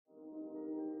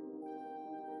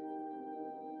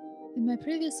In my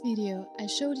previous video, I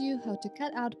showed you how to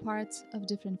cut out parts of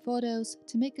different photos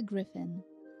to make a griffin.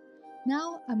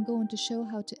 Now I'm going to show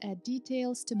how to add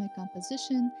details to my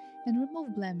composition and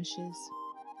remove blemishes.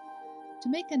 To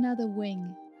make another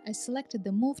wing, I selected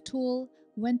the Move tool,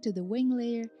 went to the wing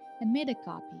layer and made a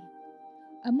copy.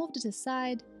 I moved it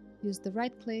aside, used the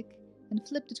right click and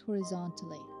flipped it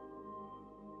horizontally.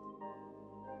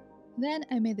 Then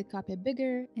I made the copy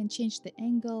bigger and changed the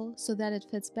angle so that it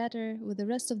fits better with the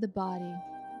rest of the body.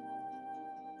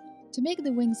 To make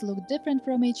the wings look different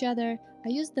from each other, I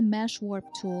used the Mesh Warp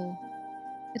tool.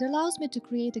 It allows me to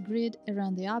create a grid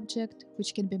around the object,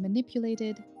 which can be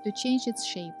manipulated to change its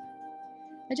shape.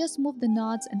 I just moved the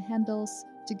nods and handles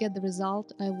to get the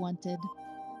result I wanted.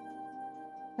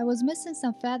 I was missing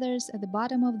some feathers at the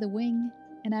bottom of the wing,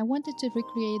 and I wanted to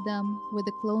recreate them with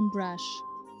a clone brush.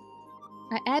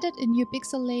 I added a new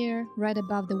pixel layer right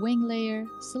above the wing layer,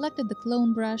 selected the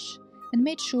clone brush, and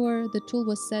made sure the tool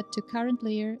was set to current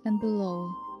layer and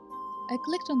below. I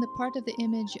clicked on the part of the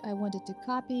image I wanted to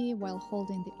copy while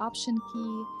holding the Option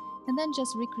key, and then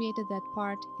just recreated that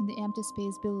part in the empty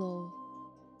space below.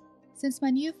 Since my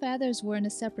new feathers were in a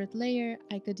separate layer,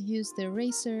 I could use the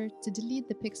eraser to delete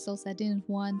the pixels I didn't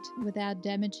want without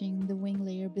damaging the wing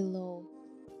layer below.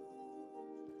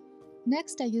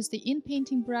 Next, I used the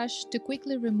in-painting brush to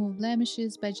quickly remove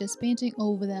blemishes by just painting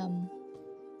over them.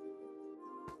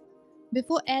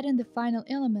 Before adding the final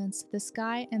elements, the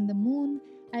sky and the moon,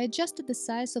 I adjusted the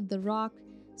size of the rock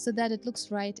so that it looks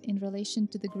right in relation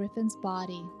to the griffin's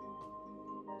body.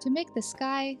 To make the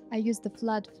sky, I used the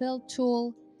Flood Fill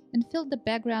tool and filled the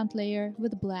background layer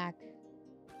with black.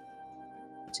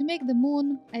 To make the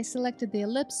moon, I selected the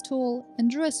Ellipse tool and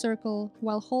drew a circle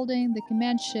while holding the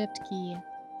Command-Shift key.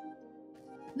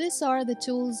 These are the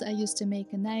tools I used to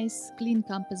make a nice, clean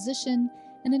composition,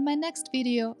 and in my next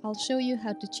video I'll show you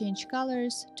how to change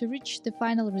colors to reach the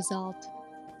final result.